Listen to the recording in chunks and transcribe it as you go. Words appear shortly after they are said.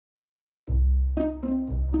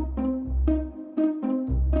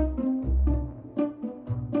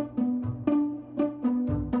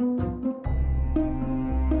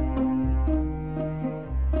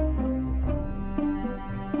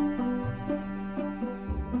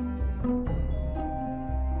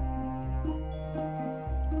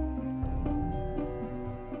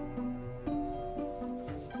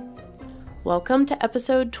Welcome to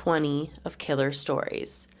episode 20 of Killer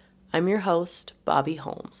Stories. I'm your host, Bobbie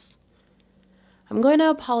Holmes. I'm going to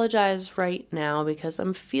apologize right now because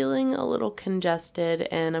I'm feeling a little congested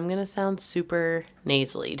and I'm going to sound super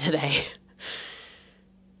nasally today.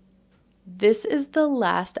 This is the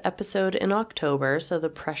last episode in October, so the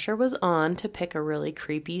pressure was on to pick a really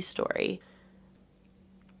creepy story.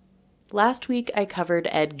 Last week I covered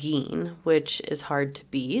Ed Gein, which is hard to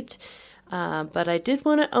beat, but I did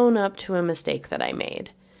want to own up to a mistake that I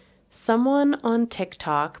made. Someone on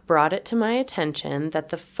TikTok brought it to my attention that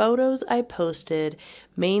the photos I posted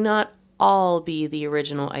may not all be the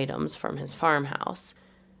original items from his farmhouse.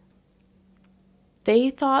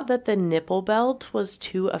 They thought that the nipple belt was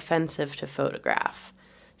too offensive to photograph,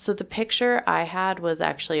 so the picture I had was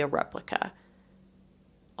actually a replica.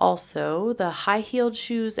 Also, the high-heeled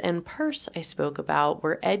shoes and purse I spoke about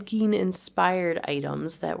were Ed Gein-inspired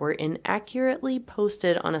items that were inaccurately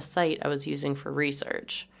posted on a site I was using for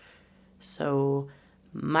research. So,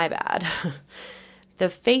 my bad. The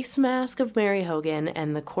face mask of Mary Hogan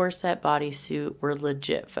and the corset bodysuit were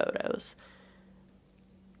legit photos.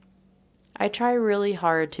 I try really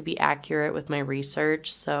hard to be accurate with my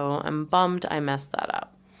research, so I'm bummed I messed that up.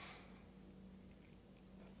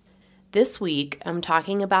 This week, I'm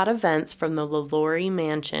talking about events from the LaLaurie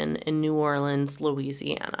Mansion in New Orleans,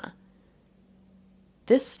 Louisiana.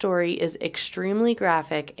 This story is extremely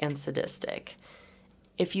graphic and sadistic.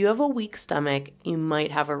 If you have a weak stomach, you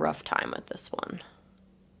might have a rough time with this one.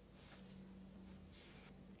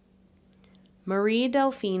 Marie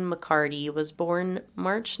Delphine McCarty was born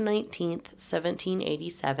March 19,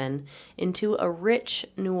 1787, into a rich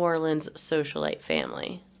New Orleans socialite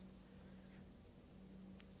family.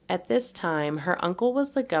 At this time, her uncle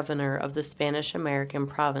was the governor of the Spanish-American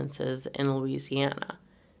provinces in Louisiana.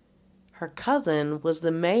 Her cousin was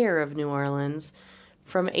the mayor of New Orleans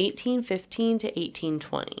from 1815 to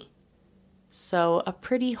 1820. So, a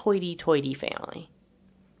pretty hoity-toity family.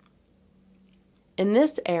 In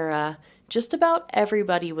this era, just about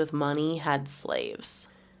everybody with money had slaves.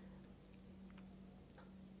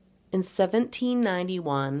 In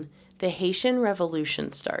 1791, the Haitian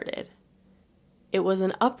Revolution started. It was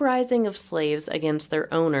an uprising of slaves against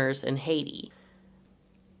their owners in Haiti.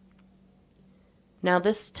 Now,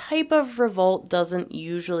 this type of revolt doesn't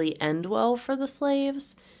usually end well for the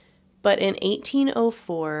slaves, but in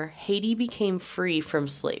 1804, Haiti became free from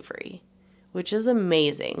slavery, which is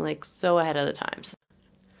amazing, like so ahead of the times.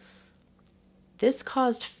 This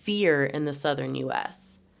caused fear in the southern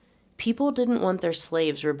U.S. People didn't want their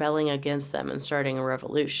slaves rebelling against them and starting a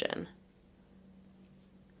revolution.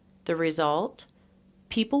 The result?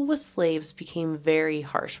 People with slaves became very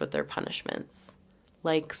harsh with their punishments.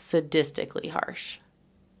 Like sadistically harsh.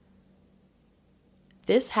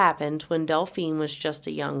 This happened when Delphine was just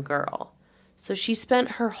a young girl, so she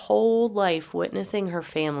spent her whole life witnessing her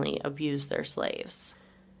family abuse their slaves.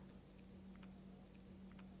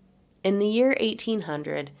 In the year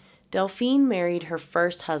 1800, Delphine married her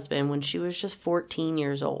first husband when she was just 14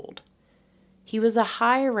 years old. He was a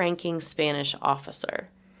high-ranking Spanish officer.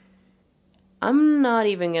 I'm not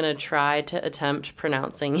even going to try to attempt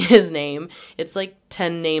pronouncing his name. It's like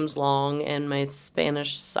 10 names long, and my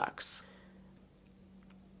Spanish sucks.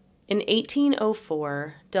 In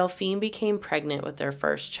 1804, Delphine became pregnant with their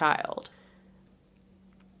first child.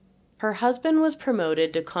 Her husband was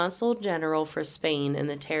promoted to Consul General for Spain in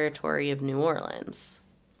the territory of New Orleans.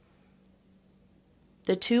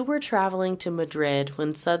 The two were traveling to Madrid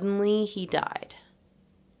when suddenly he died.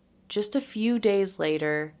 Just a few days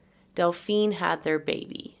later, Delphine had their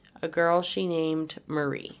baby, a girl she named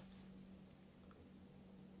Marie.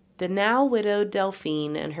 The now widowed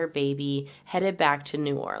Delphine and her baby headed back to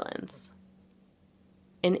New Orleans.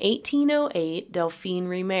 In 1808, Delphine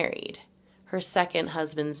remarried. Her second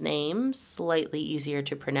husband's name, slightly easier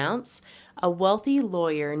to pronounce, a wealthy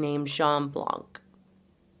lawyer named Jean Blanc.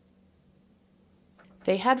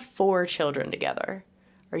 They had 4 children together.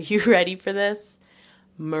 Are you ready for this?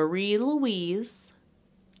 Marie-Louise,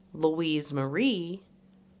 Louise-Marie,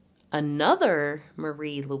 another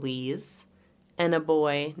Marie-Louise, and a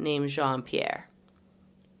boy named Jean-Pierre.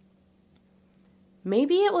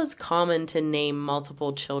 Maybe it was common to name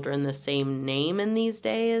multiple children the same name in these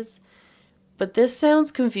days, but this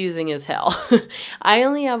sounds confusing as hell. I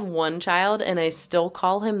only have one child and I still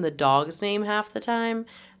call him the dog's name half the time.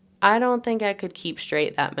 I don't think I could keep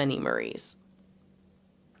straight that many Maries.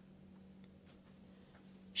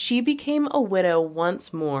 She became a widow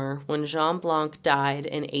once more when Jean Blanc died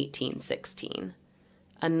in 1816.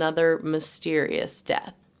 Another mysterious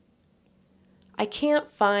death. I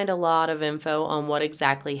can't find a lot of info on what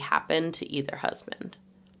exactly happened to either husband.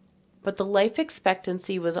 But the life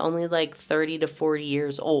expectancy was only like 30 to 40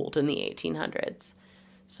 years old in the 1800s.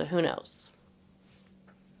 So who knows?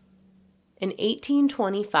 In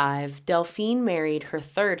 1825, Delphine married her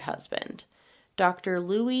third husband, Dr.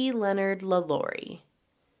 Louis Leonard LaLaurie.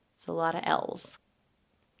 It's a lot of L's.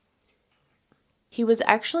 He was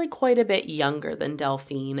actually quite a bit younger than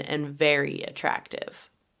Delphine and very attractive.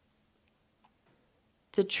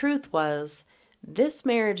 The truth was, this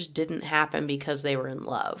marriage didn't happen because they were in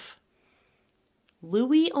love.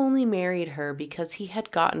 Louis only married her because he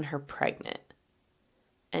had gotten her pregnant,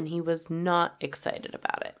 and he was not excited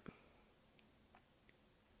about it.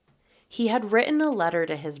 He had written a letter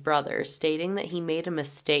to his brother stating that he made a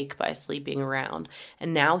mistake by sleeping around,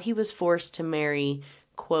 and now he was forced to marry,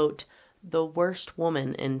 quote, the worst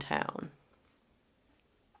woman in town.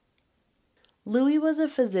 Louis was a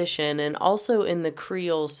physician and also in the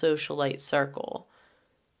Creole socialite circle.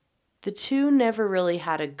 The two never really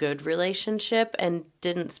had a good relationship and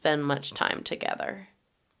didn't spend much time together.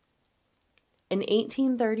 In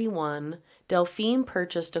 1831, Delphine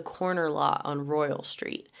purchased a corner lot on Royal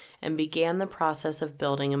Street and began the process of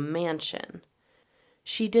building a mansion.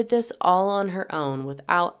 She did this all on her own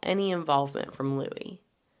without any involvement from Louis.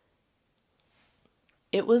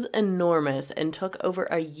 It was enormous and took over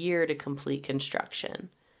a year to complete construction.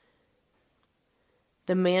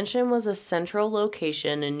 The mansion was a central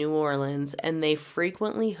location in New Orleans, and they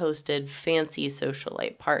frequently hosted fancy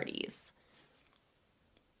socialite parties.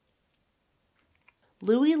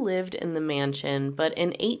 Louis lived in the mansion, but in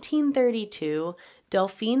 1832,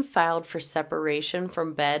 Delphine filed for separation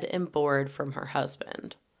from bed and board from her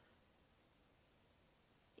husband.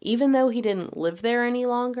 Even though he didn't live there any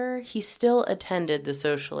longer, he still attended the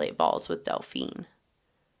socialite balls with Delphine.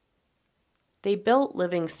 They built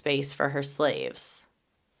living space for her slaves.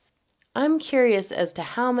 I'm curious as to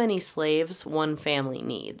how many slaves one family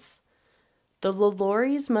needs. The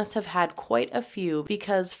LaLauries must have had quite a few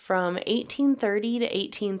because from 1830 to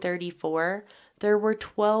 1834, there were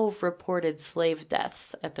 12 reported slave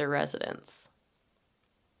deaths at their residence.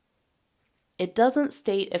 It doesn't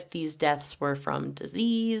state if these deaths were from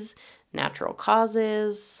disease, natural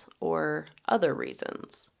causes, or other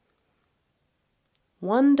reasons.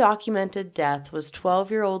 One documented death was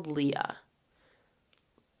 12-year-old Leah.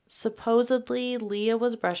 Supposedly, Leah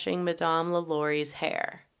was brushing Madame LaLaurie's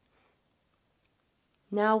hair.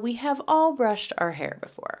 Now, we have all brushed our hair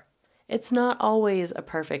before. It's not always a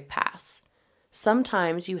perfect pass.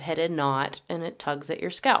 Sometimes you hit a knot and it tugs at your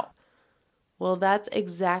scalp. Well, that's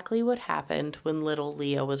exactly what happened when little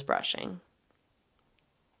Leah was brushing.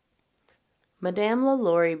 Madame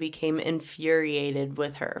LaLaurie became infuriated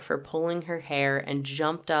with her for pulling her hair and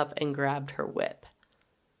jumped up and grabbed her whip.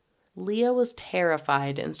 Leah was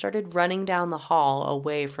terrified and started running down the hall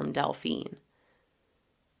away from Delphine.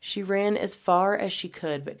 She ran as far as she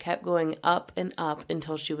could but kept going up and up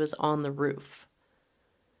until she was on the roof.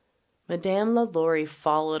 Madame LaLaurie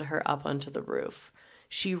followed her up onto the roof.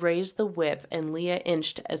 She raised the whip and Leah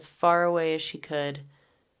inched as far away as she could,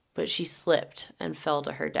 but she slipped and fell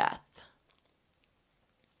to her death.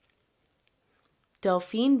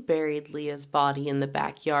 Delphine buried Leah's body in the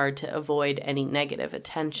backyard to avoid any negative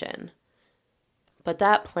attention. But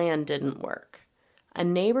that plan didn't work. A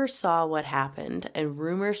neighbor saw what happened and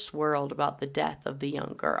rumors swirled about the death of the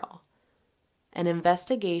young girl. An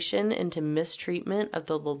investigation into mistreatment of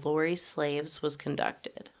the LaLaurie slaves was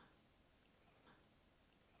conducted.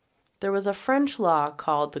 There was a French law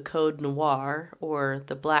called the Code Noir, or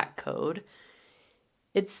the Black Code.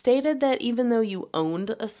 It stated that even though you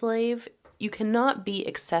owned a slave, you cannot be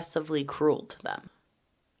excessively cruel to them.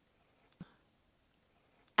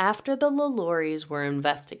 After the LaLauries were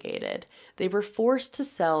investigated, they were forced to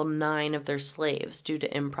sell 9 of their slaves due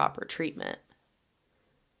to improper treatment.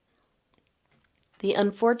 The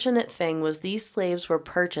unfortunate thing was these slaves were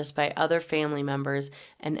purchased by other family members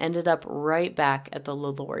and ended up right back at the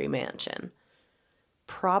LaLaurie Mansion,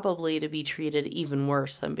 probably to be treated even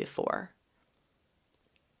worse than before.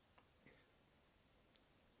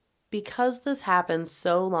 Because this happened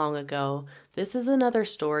so long ago, this is another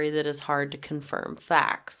story that is hard to confirm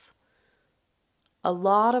facts. A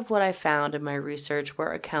lot of what I found in my research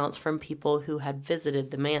were accounts from people who had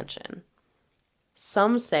visited the mansion.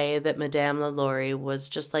 Some say that Madame LaLaurie was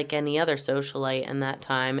just like any other socialite in that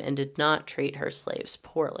time and did not treat her slaves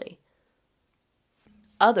poorly.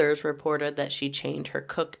 Others reported that she chained her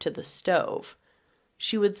cook to the stove.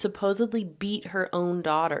 She would supposedly beat her own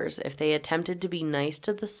daughters if they attempted to be nice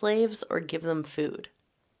to the slaves or give them food.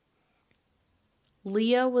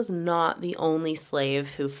 Leah was not the only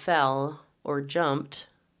slave who fell or jumped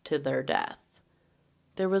to their death.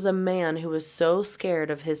 there was a man who was so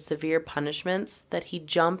scared of his severe punishments that he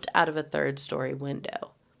jumped out of a third-story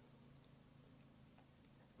window.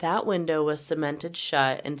 That window was cemented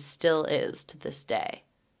shut and still is to this day.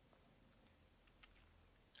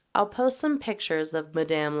 I'll post some pictures of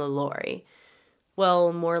Madame LaLaurie.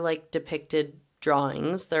 Well, more like depicted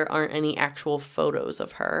drawings. There aren't any actual photos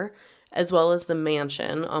of her, as well as the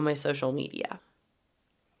mansion on my social media.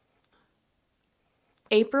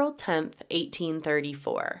 April 10th,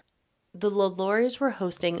 1834. The LaLauries were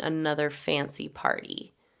hosting another fancy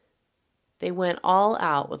party. They went all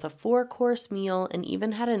out with a 4-course meal and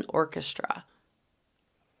even had an orchestra.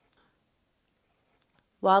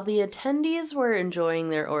 While the attendees were enjoying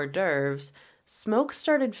their hors d'oeuvres, smoke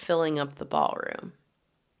started filling up the ballroom.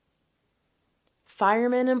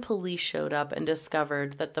 Firemen and police showed up and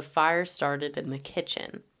discovered that the fire started in the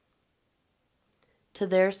kitchen. To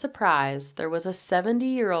their surprise, there was a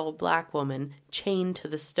 70-year-old black woman chained to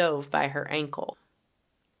the stove by her ankle.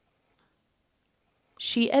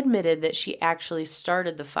 She admitted that she actually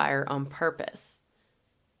started the fire on purpose.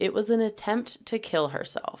 It was an attempt to kill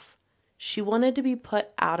herself. She wanted to be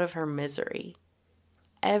put out of her misery.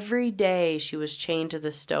 Every day she was chained to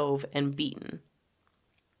the stove and beaten.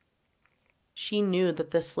 She knew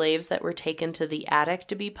that the slaves that were taken to the attic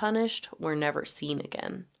to be punished were never seen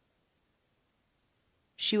again.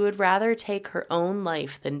 She would rather take her own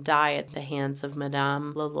life than die at the hands of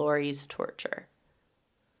Madame LaLaurie's torture.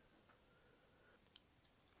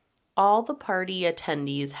 All the party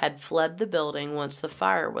attendees had fled the building once the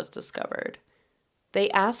fire was discovered.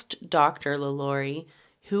 They asked Dr. LaLaurie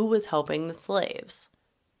who was helping the slaves.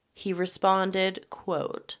 He responded,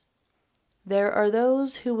 quote, "There are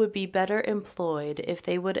those who would be better employed if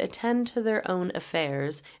they would attend to their own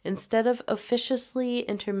affairs instead of officiously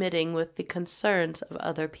intermeddling with the concerns of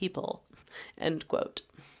other people." End quote.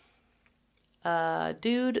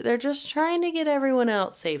 Dude, they're just trying to get everyone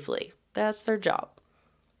out safely. That's their job.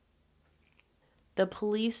 The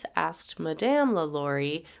police asked Madame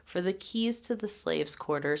LaLaurie for the keys to the slaves'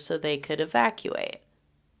 quarters so they could evacuate.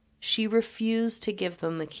 She refused to give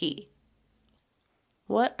them the key.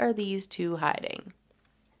 What are these two hiding?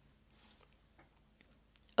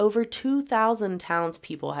 Over 2,000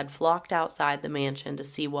 townspeople had flocked outside the mansion to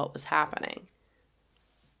see what was happening.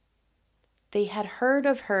 They had heard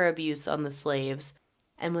of her abuse on the slaves,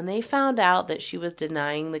 and when they found out that she was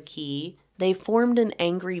denying the key, they formed an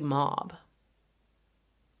angry mob.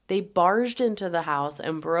 They barged into the house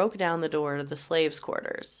and broke down the door to the slaves'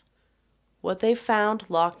 quarters. What they found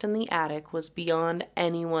locked in the attic was beyond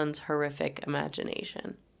anyone's horrific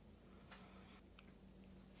imagination.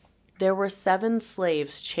 There were 7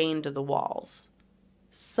 slaves chained to the walls.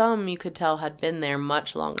 Some you could tell had been there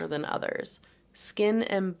much longer than others, skin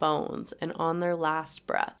and bones, and on their last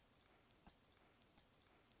breath.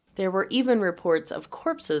 There were even reports of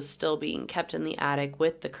corpses still being kept in the attic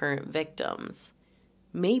with the current victims.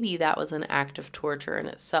 Maybe that was an act of torture in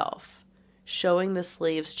itself, showing the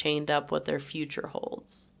slaves chained up what their future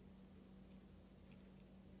holds.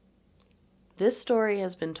 This story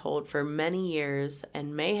has been told for many years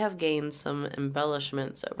and may have gained some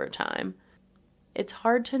embellishments over time. It's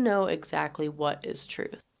hard to know exactly what is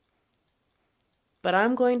truth. But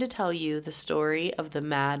I'm going to tell you the story of the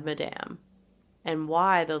Mad Madame and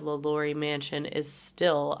why the LaLaurie Mansion is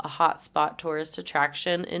still a hotspot tourist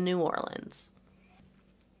attraction in New Orleans.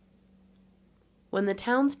 When the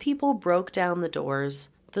townspeople broke down the doors,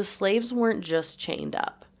 the slaves weren't just chained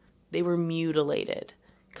up. They were mutilated,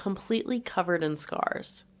 completely covered in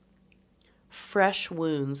scars. Fresh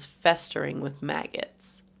wounds festering with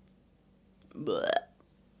maggots. Blech.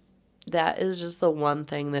 That is just the one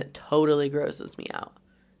thing that totally grosses me out.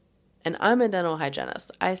 And I'm a dental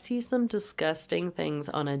hygienist. I see some disgusting things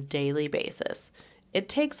on a daily basis. It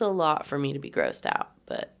takes a lot for me to be grossed out,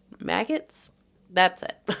 but maggots? That's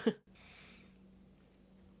it.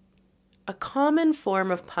 A common form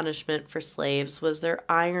of punishment for slaves was their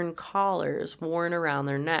iron collars worn around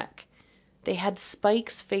their neck. They had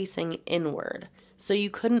spikes facing inward, so you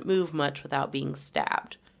couldn't move much without being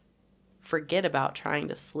stabbed. Forget about trying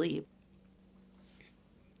to sleep.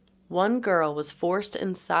 One girl was forced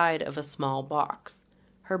inside of a small box.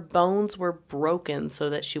 Her bones were broken so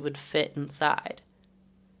that she would fit inside.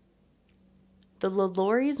 The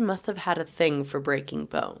LaLauries must have had a thing for breaking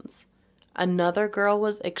bones. Another girl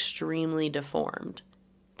was extremely deformed.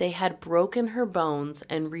 They had broken her bones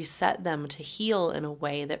and reset them to heal in a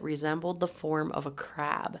way that resembled the form of a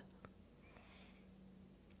crab.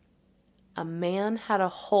 A man had a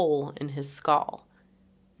hole in his skull.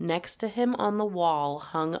 Next to him on the wall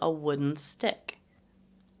hung a wooden stick.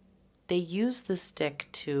 They used the stick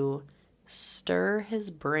to stir his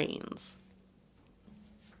brains.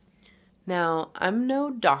 Now, I'm no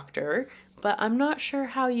doctor, but I'm not sure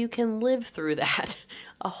how you can live through that.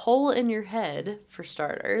 A hole in your head, for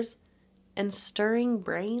starters, and stirring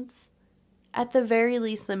brains? At the very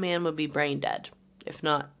least, the man would be brain dead, if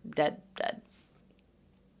not dead.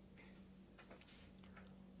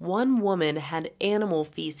 One woman had animal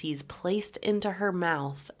feces placed into her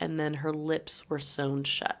mouth, and then her lips were sewn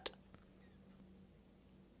shut.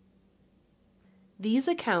 These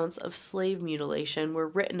accounts of slave mutilation were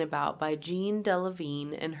written about by Jean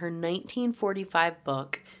Delavigne in her 1945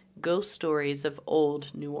 book, Ghost Stories of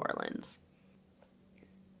Old New Orleans.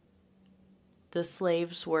 The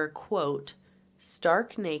slaves were, quote,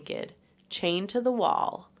 stark naked, chained to the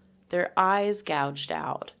wall, their eyes gouged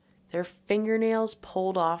out, their fingernails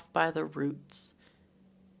pulled off by the roots.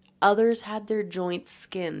 Others had their joints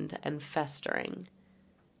skinned and festering.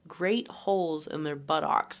 Great holes in their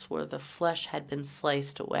buttocks where the flesh had been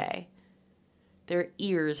sliced away. Their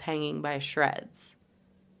ears hanging by shreds.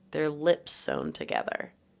 Their lips sewn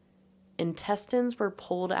together. Intestines were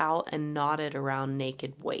pulled out and knotted around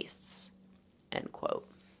naked waists. End quote.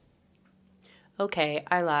 Okay,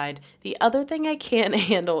 I lied. The other thing I can't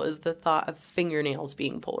handle is the thought of fingernails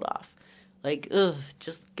being pulled off. Like, ugh,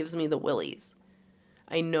 just gives me the willies.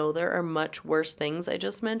 I know there are much worse things I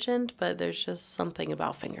just mentioned, but there's just something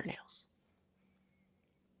about fingernails.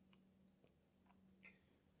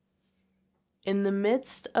 In the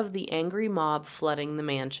midst of the angry mob flooding the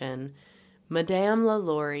mansion, Madame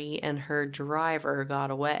LaLaurie and her driver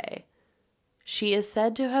got away. She is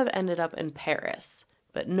said to have ended up in Paris,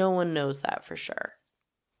 but no one knows that for sure.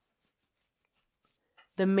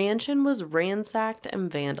 The mansion was ransacked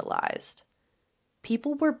and vandalized.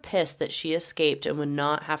 People were pissed that she escaped and would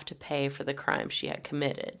not have to pay for the crime she had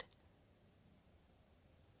committed.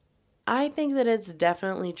 I think that it's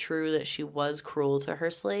definitely true that she was cruel to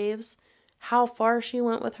her slaves. How far she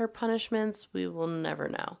went with her punishments, we will never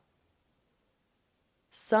know.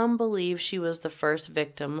 Some believe she was the first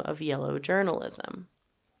victim of yellow journalism.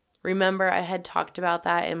 Remember, I had talked about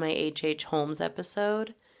that in my H.H. Holmes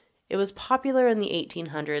episode? It was popular in the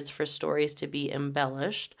 1800s for stories to be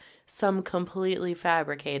embellished, some completely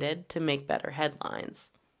fabricated to make better headlines.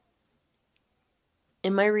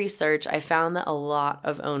 In my research, I found that a lot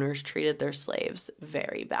of owners treated their slaves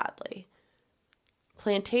very badly.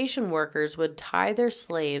 Plantation workers would tie their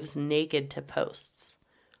slaves naked to posts,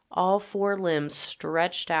 all four limbs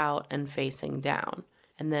stretched out and facing down,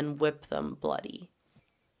 and then whip them bloody.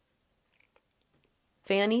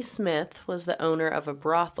 Fanny Smith was the owner of a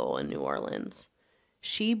brothel in New Orleans.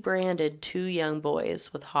 She branded 2 young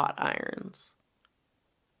boys with hot irons.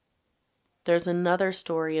 There's another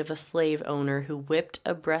story of a slave owner who whipped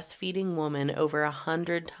a breastfeeding woman over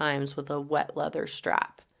 100 times with a wet leather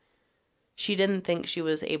strap. She didn't think she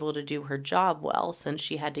was able to do her job well since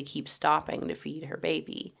she had to keep stopping to feed her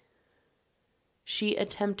baby. She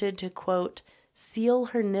attempted to, quote, seal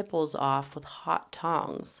her nipples off with hot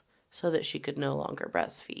tongs so that she could no longer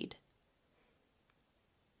breastfeed.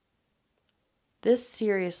 This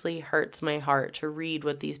seriously hurts my heart to read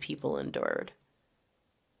what these people endured.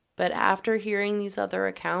 But after hearing these other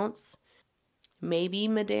accounts, maybe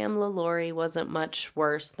Madame LaLaurie wasn't much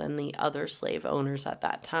worse than the other slave owners at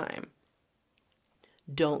that time.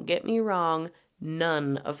 Don't get me wrong,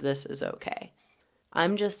 none of this is okay.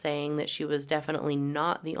 I'm just saying that she was definitely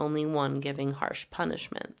not the only one giving harsh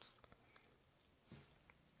punishments.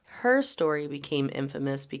 Her story became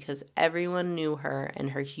infamous because everyone knew her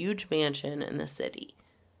and her huge mansion in the city.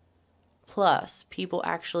 Plus, people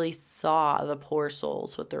actually saw the poor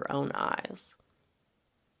souls with their own eyes.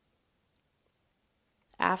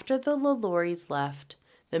 After the LaLauries left,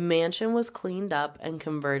 the mansion was cleaned up and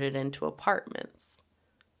converted into apartments.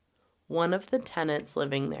 One of the tenants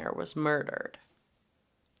living there was murdered.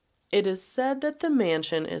 It is said that the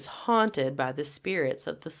mansion is haunted by the spirits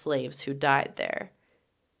of the slaves who died there.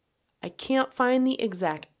 I can't find the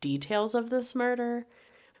exact details of this murder,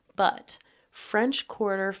 but French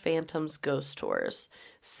Quarter Phantoms Ghost Tours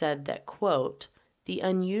said that, quote, the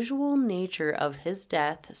unusual nature of his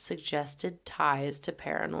death suggested ties to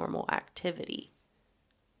paranormal activity.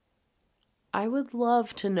 I would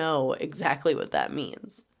love to know exactly what that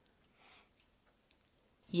means.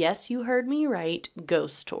 Yes, you heard me right,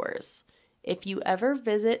 ghost tours. If you ever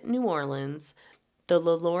visit New Orleans, the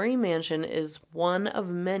LaLaurie Mansion is one of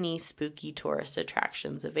many spooky tourist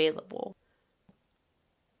attractions available.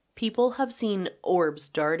 People have seen orbs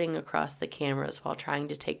darting across the cameras while trying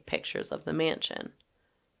to take pictures of the mansion,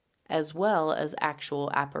 as well as actual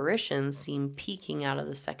apparitions seen peeking out of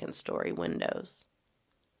the second-story windows.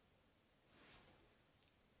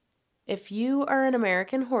 If you are an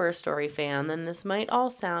American Horror Story fan, then this might all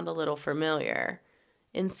sound a little familiar.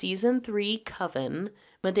 In Season 3, Coven,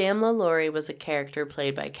 Madame LaLaurie was a character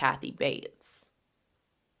played by Kathy Bates.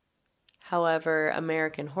 However,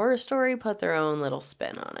 American Horror Story put their own little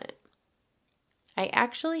spin on it. I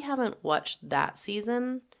actually haven't watched that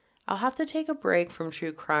season. I'll have to take a break from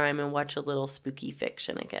true crime and watch a little spooky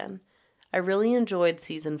fiction again. I really enjoyed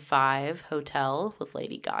Season 5, Hotel, with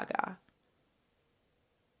Lady Gaga.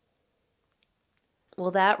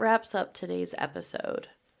 Well, that wraps up today's episode.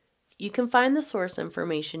 You can find the source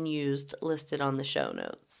information used listed on the show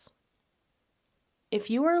notes. If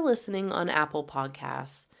you are listening on Apple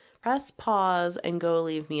Podcasts, press pause and go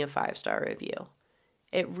leave me a 5-star review.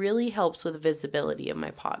 It really helps with visibility of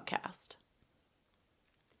my podcast.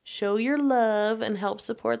 Show your love and help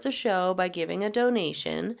support the show by giving a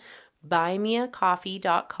donation.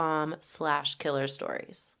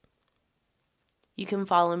 buymeacoffee.com/killerstories. You can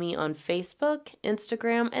follow me on Facebook,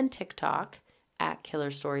 Instagram, and TikTok at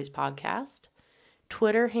Killer Stories Podcast.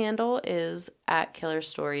 Twitter handle is at Killer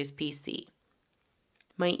Stories PC.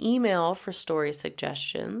 My email for story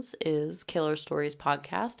suggestions is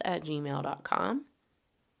killerstoriespodcast@gmail.com.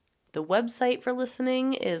 The website for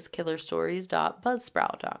listening is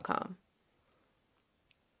killerstories.buzzsprout.com.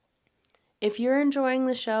 If you're enjoying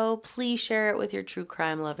the show, please share it with your true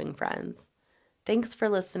crime loving friends. Thanks for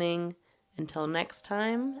listening. Until next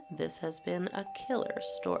time, this has been a killer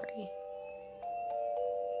story.